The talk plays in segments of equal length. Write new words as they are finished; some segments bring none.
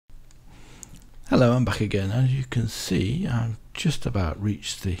Hello, I'm back again. As you can see, I've just about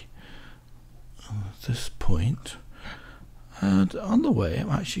reached this point, and on the way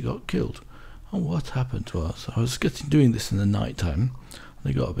I actually got killed. And what happened to us? I was doing this in the night time, and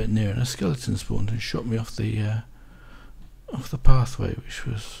I got a bit near, and a skeleton spawned and shot me off the pathway, which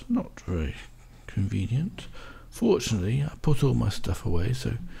was not very convenient. Fortunately, I put all my stuff away,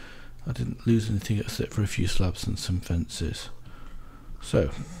 so I didn't lose anything except for a few slabs and some fences.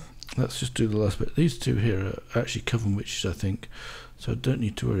 So let's just do the last bit. These two here are actually coven witches, I think, so I don't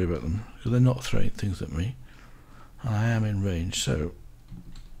need to worry about them because they're not throwing things at me, and I am in range. So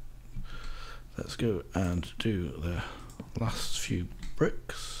let's go and do the last few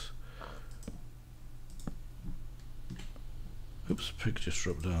bricks. Oops, pig just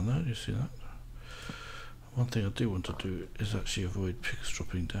dropped down there. Do you see that? One thing I do want to do is actually avoid pigs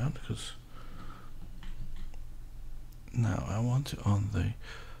dropping down, because now I want it on the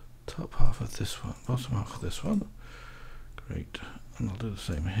top half of this one, bottom half of this one. Great, and I'll do the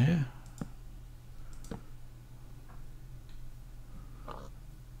same here.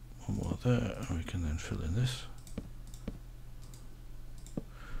 One more there, and we can then fill in this,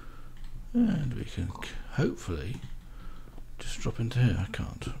 and we can hopefully just drop into here. I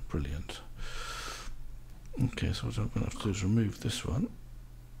can't. Brilliant. Okay, so what I'm going to have to do is remove this one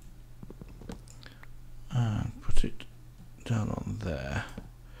and put it down on there.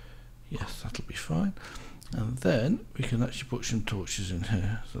 Yes, that'll be fine. And then we can actually put some torches in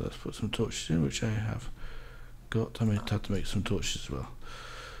here. So let's put some torches in, which I have got. I may have to make some torches as well.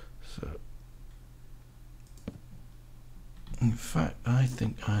 So, in fact, I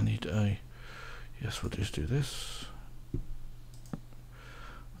think I need a... Yes, we'll just do this.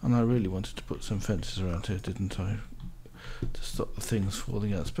 And I really wanted to put some fences around here, didn't I? To stop the things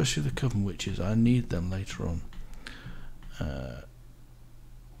falling out, especially the coven witches. I need them later on.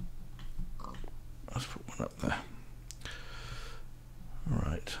 Let's put one up there.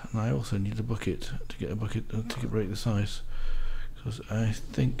 Right, and I also need a bucket to get a bucket to break this ice, because I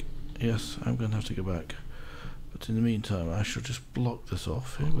think, yes, I'm going to have to go back. But in the meantime, I shall just block this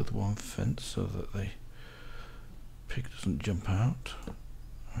off here with one fence so that the pig doesn't jump out.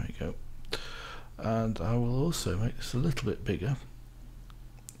 There we go. And I will also make this a little bit bigger,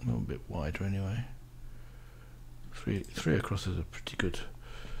 a little bit wider anyway. Three across is a pretty good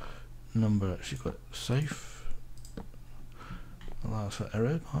number, actually quite safe. Allows for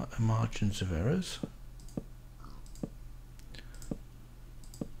error, margins of errors.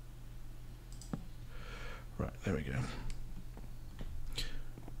 Right, there we go.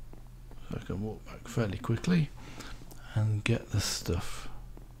 So I can walk back fairly quickly and get the stuff.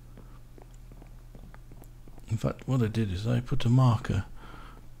 In fact, what I did is I put a marker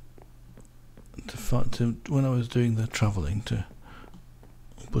to when I was doing the travelling, to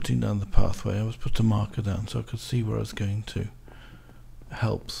putting down the pathway, I was put a marker down so I could see where I was going to. It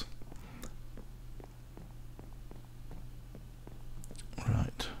helps.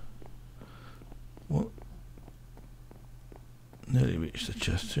 Right. Well, nearly reached the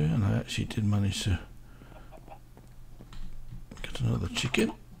chest here, and I actually did manage to get another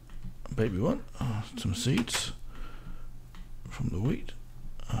chicken. Baby one, some seeds from the wheat,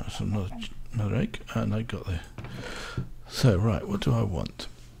 another egg, and I got there. So right, what do I want?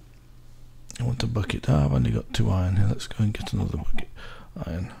 I want a bucket. I've only got 2 iron here. Let's go and get another bucket.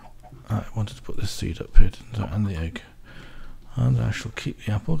 Iron. I wanted to put this seed up here, didn't I? And the egg. And I shall keep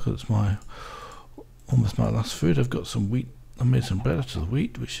the apple because it's almost my last food. I've got some wheat. I made some bread out of the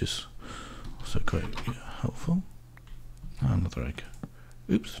wheat, which is also quite helpful. And another egg.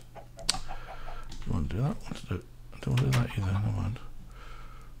 Oops. I don't want to do that. I don't want to do that either. Never mind.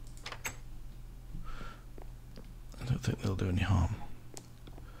 I don't think they'll do any harm.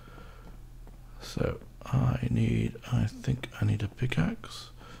 So I think I need a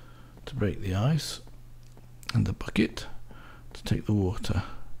pickaxe to break the ice, and the bucket to take the water,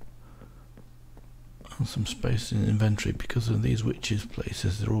 and some space in inventory, because in these witches'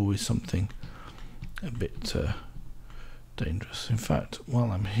 places there's always something a bit dangerous. In fact,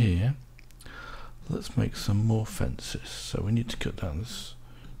 while I'm here, let's make some more fences. So we need to cut down this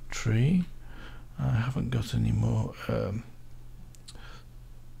tree. I haven't got any more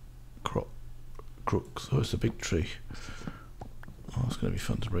crooks. Oh, it's a big tree. Oh, it's going to be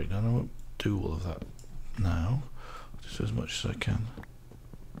fun to break down. I won't do all of that now. I'll just do as much as I can.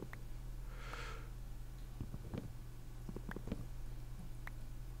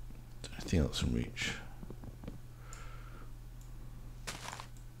 Anything else in reach?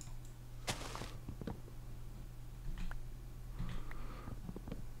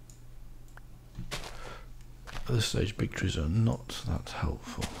 At this stage, big trees are not that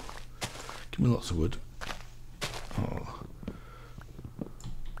helpful. me lots of wood. Oh.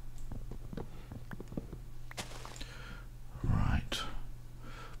 Right.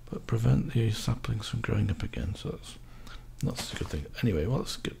 But prevent the saplings from growing up again, so that's not such a good thing. Anyway, well,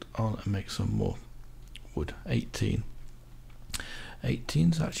 let's get on and make some more wood. 18.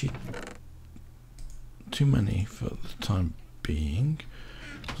 18 is actually too many for the time being,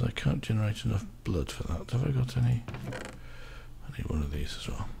 because I can't generate enough blood for that. Have I got any? I need one of these as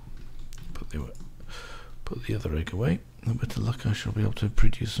well. Put the other egg away. A bit of luck, I shall be able to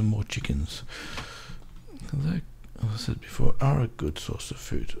produce some more chickens. They, as I said before, are a good source of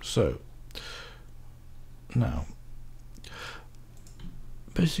food. So now,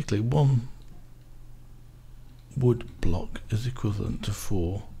 basically, one wood block is equivalent to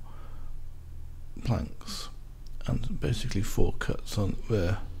 4 planks, and basically 4 cuts on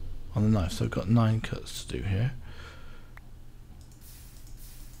the knife. So I've got 9 cuts to do here.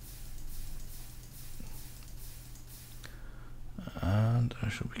 And I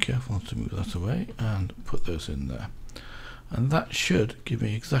shall be careful to move that away and put those in there. And that should give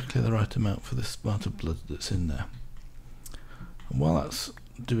me exactly the right amount for this amount of blood that's in there. And while that's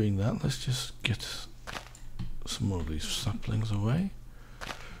doing that, let's just get some more of these saplings away.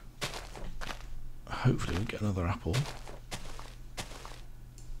 Hopefully we'll get another apple.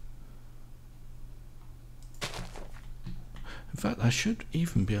 In fact, I should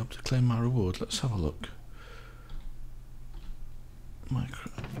even be able to claim my reward. Let's have a look. My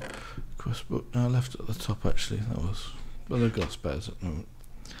quest book now left at the top, actually. That was, well, they've got spares at the moment.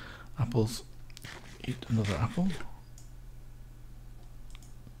 Apples. Eat another apple.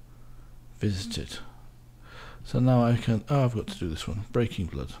 Visited. So now I can, oh, I've got to do this one, breaking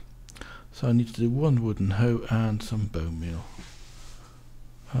blood. So I need to do 1 wooden hoe and some bone meal.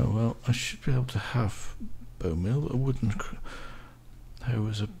 Oh well, I should be able to have bone meal, but a wooden hoe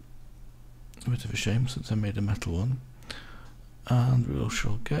is a bit of a shame since I made a metal one. And we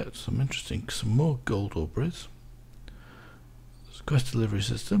shall get some more gold aubrys. Quest delivery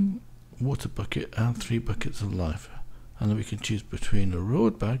system, water bucket, and 3 buckets of life. And then we can choose between a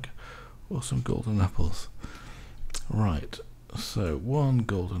reward bag or some golden apples. Right, so 1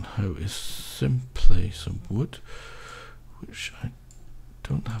 golden hoe is simply some wood, which I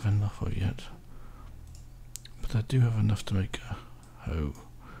don't have enough of yet, but I do have enough to make a hoe.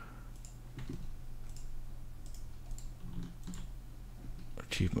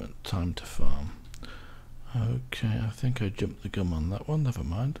 Achievement, time to farm. Okay, I think I jumped the gun on that one, never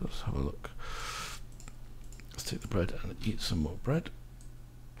mind, let's have a look. Let's take the bread and eat some more bread.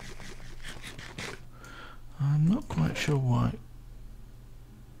 I'm not quite sure why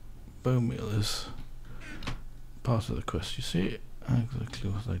bone meal is part of the quest. You see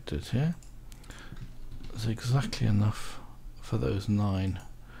exactly what I did here. There's exactly enough for those 9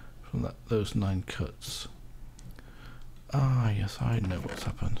 those 9 cuts. Ah yes, I know what's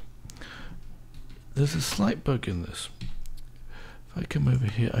happened. There's a slight bug in this. If I come over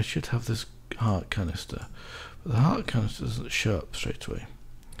here, I should have this heart canister, but the heart canister doesn't show up straight away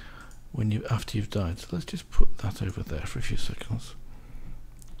when after you've died. So let's just put that over there for a few seconds,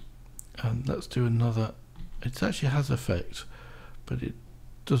 and let's do another. It actually has effect, but it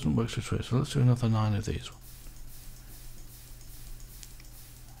doesn't work straight away. So let's do another 9 of these.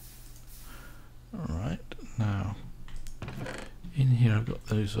 All right, now in here I've got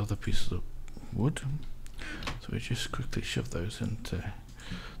those other pieces of wood, so we just quickly shove those into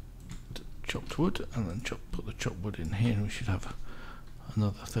chopped wood, and then put the chopped wood in here, and we should have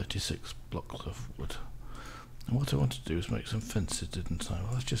another 36 blocks of wood. And what I want to do is make some fences, didn't I?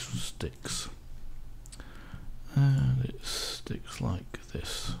 Well, that's just sticks, and it sticks like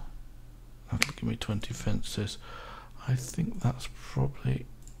this. That'll give me 20 fences. I think that's probably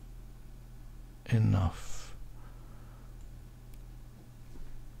enough.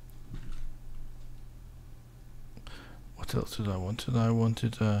 What else did I want? I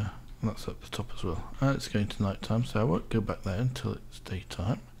wanted that's at the top as well. And it's going to night time, so I won't go back there until it's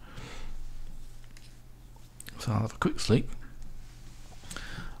daytime. So I'll have a quick sleep.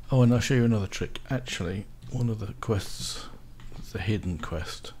 Oh, and I'll show you another trick. Actually, one of the quests, the hidden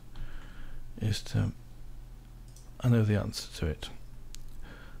quest, is to, I know the answer to it.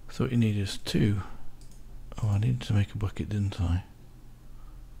 So what you need is 2. Oh, I needed to make a bucket, didn't I?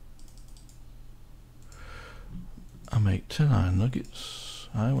 I make 10 iron nuggets.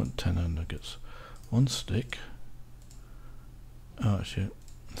 I want 10 iron nuggets. 1 stick. Oh, actually,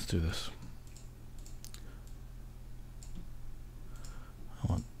 let's do this. I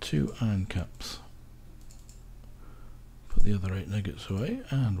want 2 iron caps. Put the other 8 nuggets away,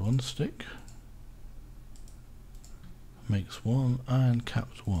 and 1 stick makes 1 iron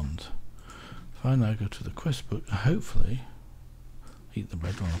capped wand. If I now go to the quest book, hopefully, eat the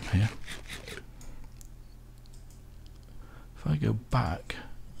bread while I'm here. If I go back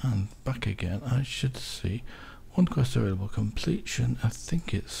and back again, I should see one quest available completion. I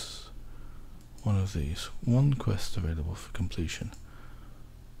think it's one of these. One quest available for completion.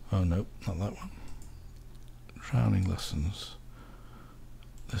 Oh no, not that one. Drowning lessons.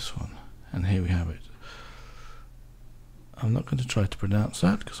 This one. And here we have it. I'm not going to try to pronounce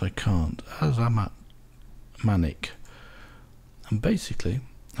that because I can't, as I'm at manic. And basically,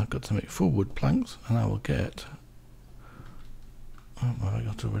 I've got to make 4 wood planks, and I will get. Oh, have I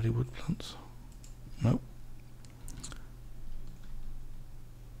got already wood planks? Nope.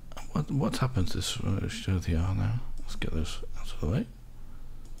 What happens is show the R now. Let's get those out of the way.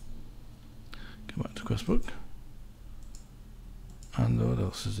 Go back to quest book. And what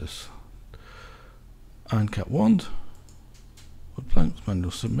else is this? Iron cap wand. Wood planks,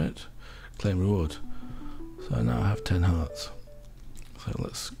 manual submit, claim reward. So now I have 10 hearts. So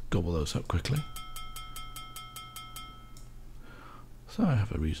let's gobble those up quickly. So I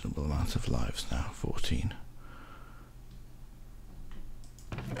have a reasonable amount of lives now, 14.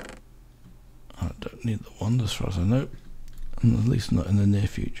 I don't need the wand as far as I know, and at least not in the near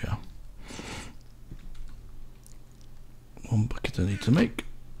future. 1 bucket I need to make.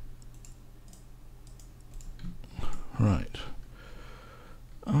 Right.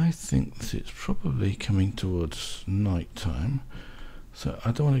 I think that it's probably coming towards night time, so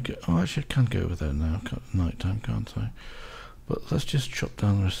I don't want to go. Oh, actually, I can go over there now. Night time, can't I? But let's just chop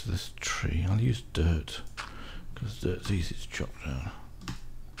down the rest of this tree. I'll use dirt because dirt's easy to chop down.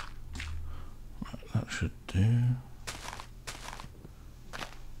 Right, that should do.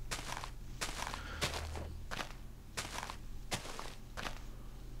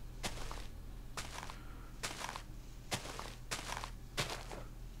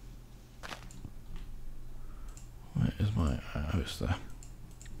 Where is my? Oh, it's there.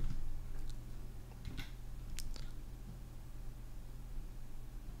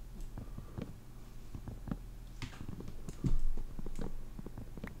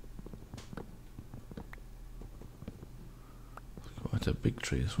 Quite a big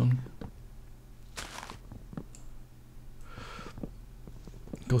tree, this one.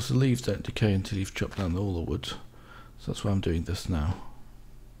 Of course, the leaves don't decay until you've chopped down all the wood, so that's why I'm doing this now.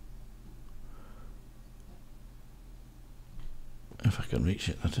 If I can reach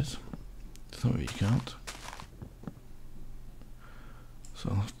it, that is. Some of you can't. So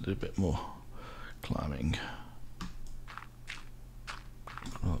I'll have to do a bit more climbing.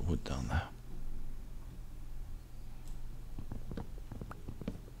 Put all that wood down there.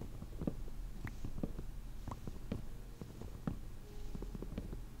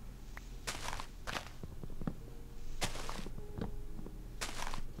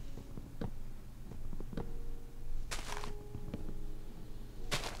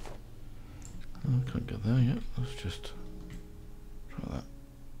 I can't get there yet. Let's just try that.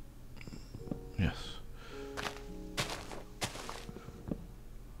 Yes.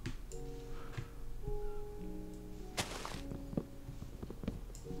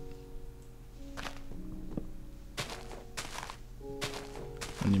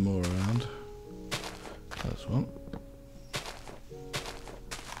 Any more around? That's one.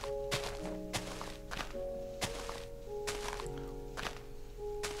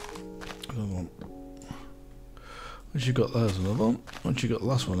 Another one. Once you've got there's another one. Once you've got the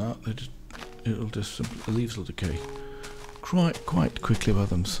last one out, it'll just the leaves will decay quite quickly by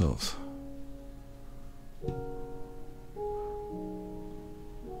themselves.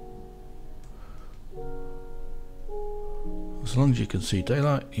 As long as you can see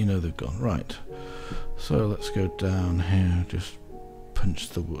daylight, you know they've gone. Right. So let's go down here. Just punch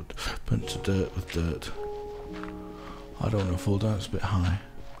the wood, punch the dirt with dirt. I don't want to fall down. It's a bit high.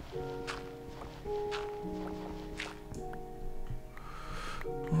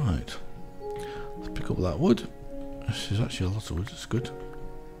 Right, let's pick up that wood. This is actually a lot of wood, it's good.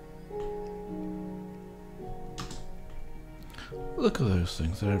 Look at those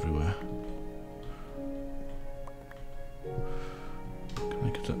things, they're everywhere. Can I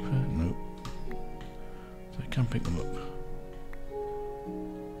get up here? Nope. So I can pick them up.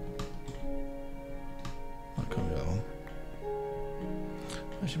 I can't get that one.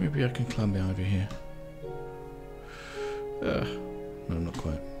 Actually, maybe I can climb the ivy here. No, not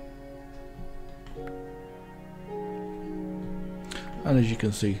quite. And as you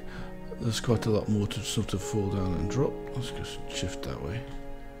can see, there's quite a lot more to sort of fall down and drop. Let's just shift that way.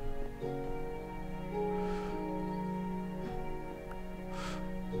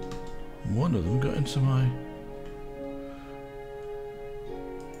 One of them got into my...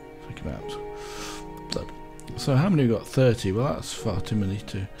 If I him out. Blood. So how many have we got? 30. Well, that's far too many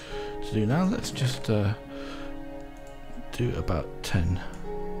to do now. Let's just do about 10.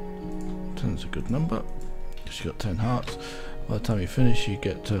 10 is a good number because you got 10 hearts. By the time you finish, you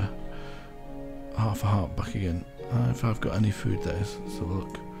get half a heart back again. If I've got any food, that is. Let's have a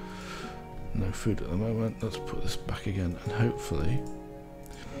look. No food at the moment. Let's put this back again, and hopefully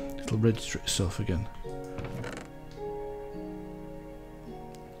it'll register itself again.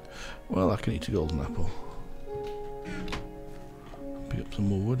 Well, I can eat a golden apple. Pick up some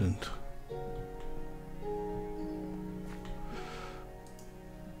more wood and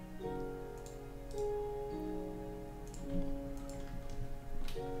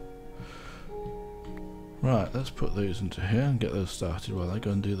right, let's put those into here and get those started while I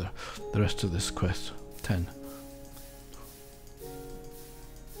go and do the rest of this quest. 10,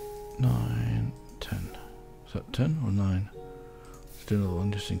 9, 10. Is that 10 or 9? Let's do another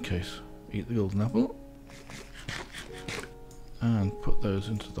one just in case. Eat the golden apple and put those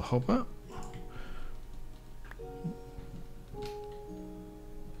into the hopper.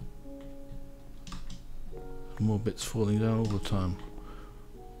 More bits falling down all the time.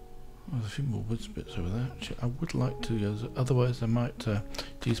 Oh, there's a few more woods bits over there. Actually, I would like to go, otherwise they might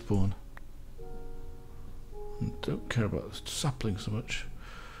despawn. I don't care about the sapling so much,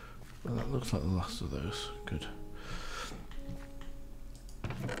 but that looks like the last of those. Good.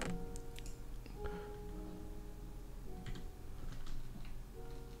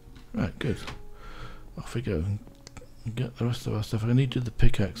 Right, good. Off we go and get the rest of our stuff. I needed the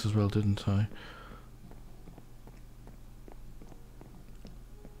pickaxe as well, didn't I?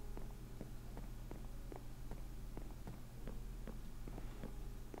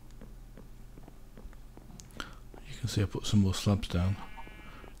 You can see I put some more slabs down.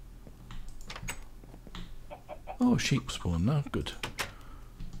 Oh, sheep spawn now, good.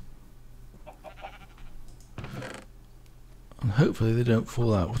 And hopefully they don't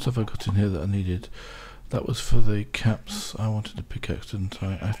fall out. What have I got in here that I needed? That was for the caps. I wanted a pickaxe, didn't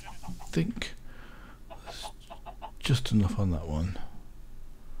I? I think there's just enough on that one.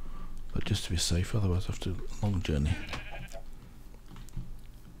 But just to be safe, otherwise I have to do a long journey.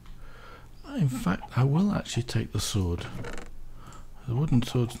 In fact, I will actually take the sword. The wooden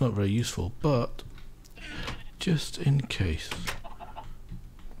sword's not very useful, but just in case.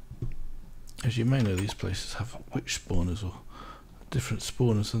 As you may know, these places have witch spawners or different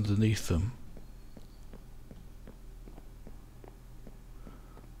spawners underneath them.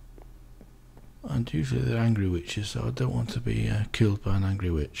 And usually they're angry witches, so I don't want to be killed by an angry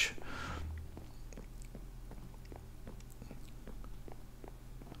witch.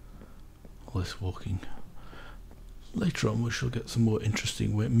 All this walking. Later on we shall get some more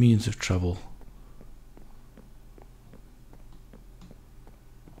interesting means of travel.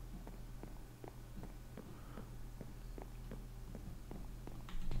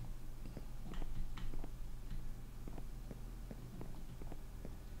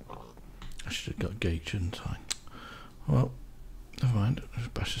 I should have got a gate, shouldn't I? Well, never mind. Let's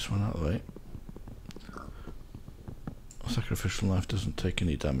bash this one out of the way. Sacrificial knife doesn't take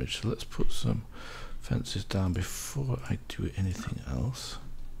any damage, so let's put some fences down before I do anything else.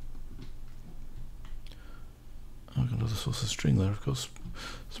 I've got another source of string there, of course.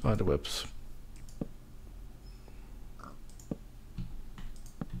 Spider webs.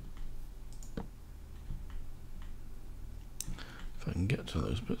 If I can get to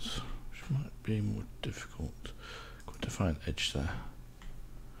those bits, which might be more difficult. Got to find edge there.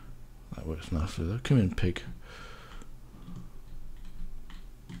 That works nicely though. Come in, pig.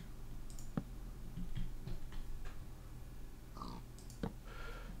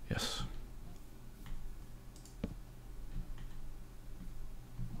 Yes.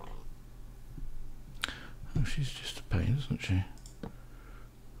 Oh, she's just a pain, isn't she?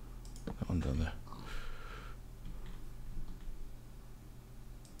 That one down there.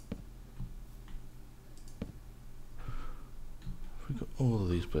 We've got all of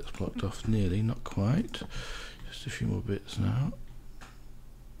these bits blocked off nearly, not quite. Just a few more bits now.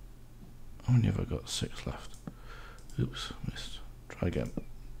 How many have I got? 6 left. Oops, missed. Try again.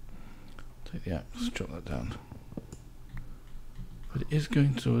 Take the axe, chop that down. But it is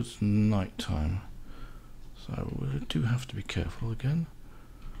going towards night time, so we do have to be careful again.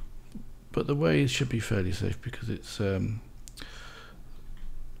 But the way should be fairly safe because it's they're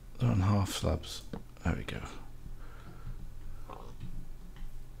on half slabs. There we go.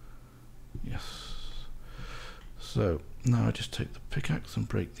 Yes. So now I just take the pickaxe and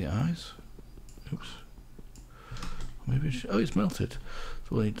break the eyes. Oops. Maybe I should, oh, it's melted. So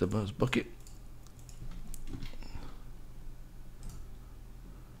we'll need the bucket.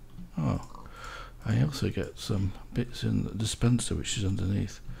 I also get some bits in the dispenser which is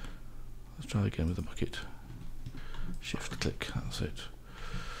underneath. Let's try again with the bucket. Shift click, that's it.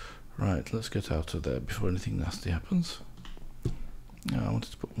 Right, let's get out of there before anything nasty happens. Now I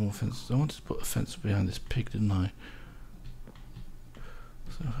wanted to put more fences. I wanted to put a fence behind this pig, didn't I?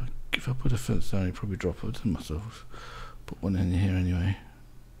 So if I put a fence down, it'd probably drop it. It doesn't matter. I'll put one in here anyway.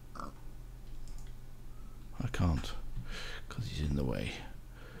 I can't, because he's in the way.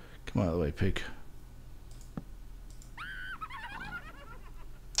 Come out of the way, pig.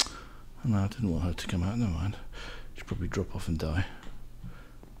 Oh, no, I didn't want her to come out. Never mind. She'll probably drop off and die.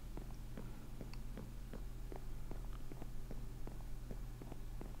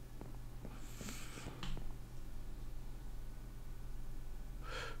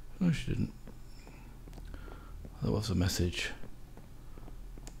 No, she didn't. There was a message.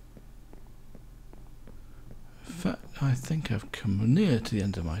 In fact, I think I've come near to the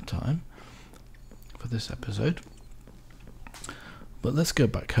end of my time for this episode. But let's go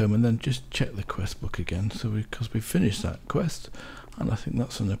back home and then just check the quest book again. So because we finished that quest, and I think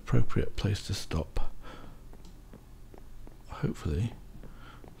that's an appropriate place to stop. Hopefully,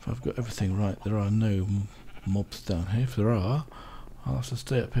 if I've got everything right, there are no mobs down here. If there are, I'll have to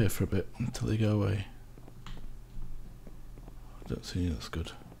stay up here for a bit until they go away. I don't see any. That's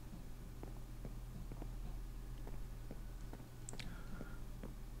good.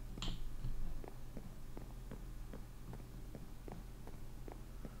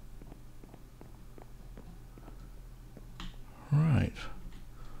 Right,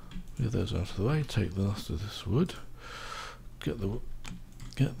 move those out of the way, take the last of this wood, get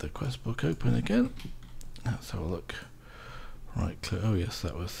the quest book open again. Let's have a look. Right click, oh yes,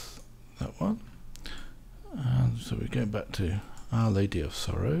 that was that one. And so we're going back to Our Lady of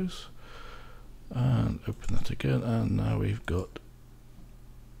Sorrows and open that again, and now we've got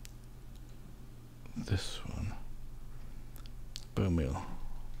this one, bone meal.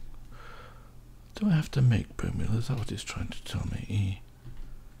 Do I have to make bone meal? Is that what it's trying to tell me?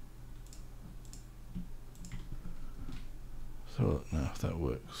 So look now if that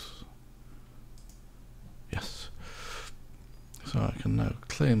works. Yes. So I can now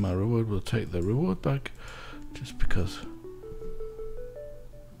claim my reward. We'll take the reward back just because.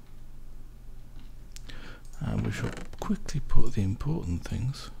 And we shall quickly put the important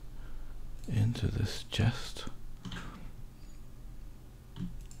things into this chest.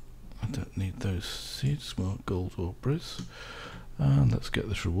 I don't need those seeds, more gold aubrys. And let's get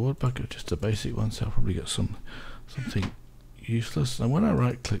this reward back. Just a basic one, so I'll probably get something useless. And when I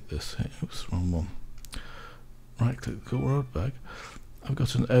right click this, oops, wrong one. Right click the reward bag, I've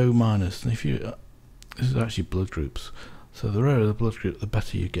got an O minus, and if you this is actually blood groups, so the rarer the blood group the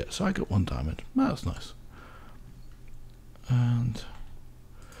better you get. So I got 1 diamond. That's nice. And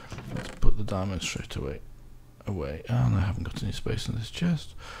let's put the diamond straight away, and I haven't got any space in this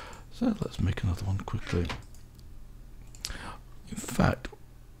chest, so let's make another one quickly. In fact,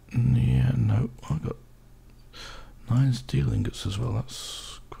 yeah, no, I got 9 steel ingots as well.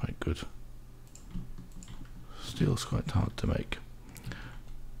 That's quite good. Steel's quite hard to make.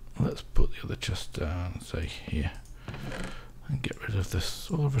 Let's put the other chest down, say here, and get rid of this,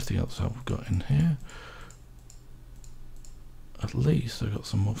 everything else I've got in here. At least I've got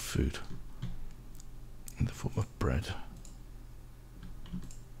some more food in the form of bread.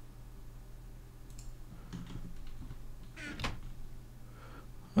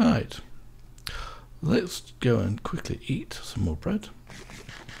 Right, let's go and quickly eat some more bread.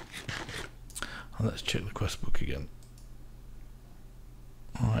 And let's check the quest book again.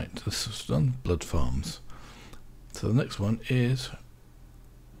 Alright, this is done. Blood farms. So the next one is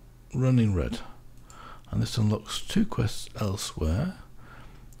Running Red. And this unlocks 2 quests elsewhere.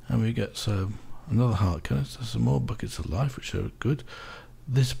 And we get another heart cannon, so some more buckets of life, which are good.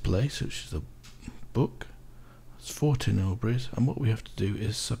 This place, which is a book, it's 14 aubrys, and what we have to do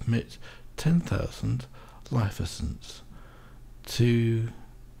is submit 10,000 life essence to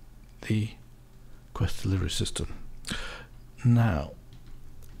the quest delivery system. Now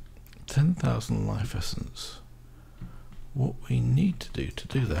 10,000 life essence, what we need to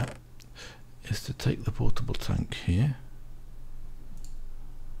do that is to take the portable tank here,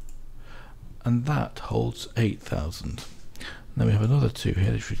 and that holds 8,000. Then we have another 2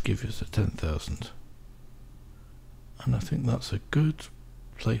 here that should give us a 10,000, and I think that's a good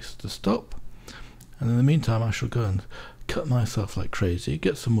place to stop. And in the meantime I shall go and cut myself like crazy,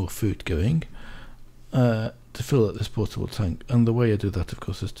 get some more food going, to fill up this portable tank. And the way I do that, of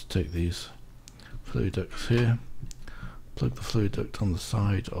course, is to take these fluid ducts here, plug the fluid duct on the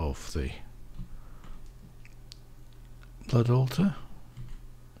side of the blood altar.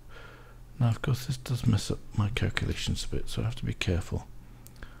 Now of course this does mess up my calculations a bit, so I have to be careful.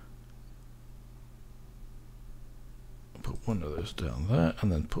 Put one of those down there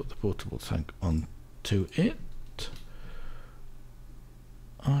and then put the portable tank onto it.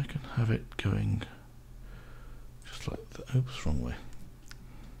 I can have it going just like the oops, wrong way.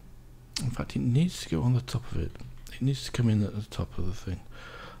 In fact, it needs to go on the top of it. It needs to come in at the top of the thing.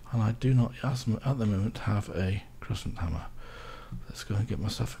 And I do not, at the moment, have a crescent hammer. Let's go and get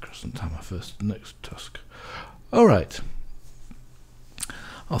myself a crescent hammer first, next task. Alright.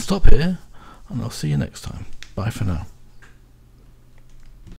 I'll stop here, and I'll see you next time. Bye for now.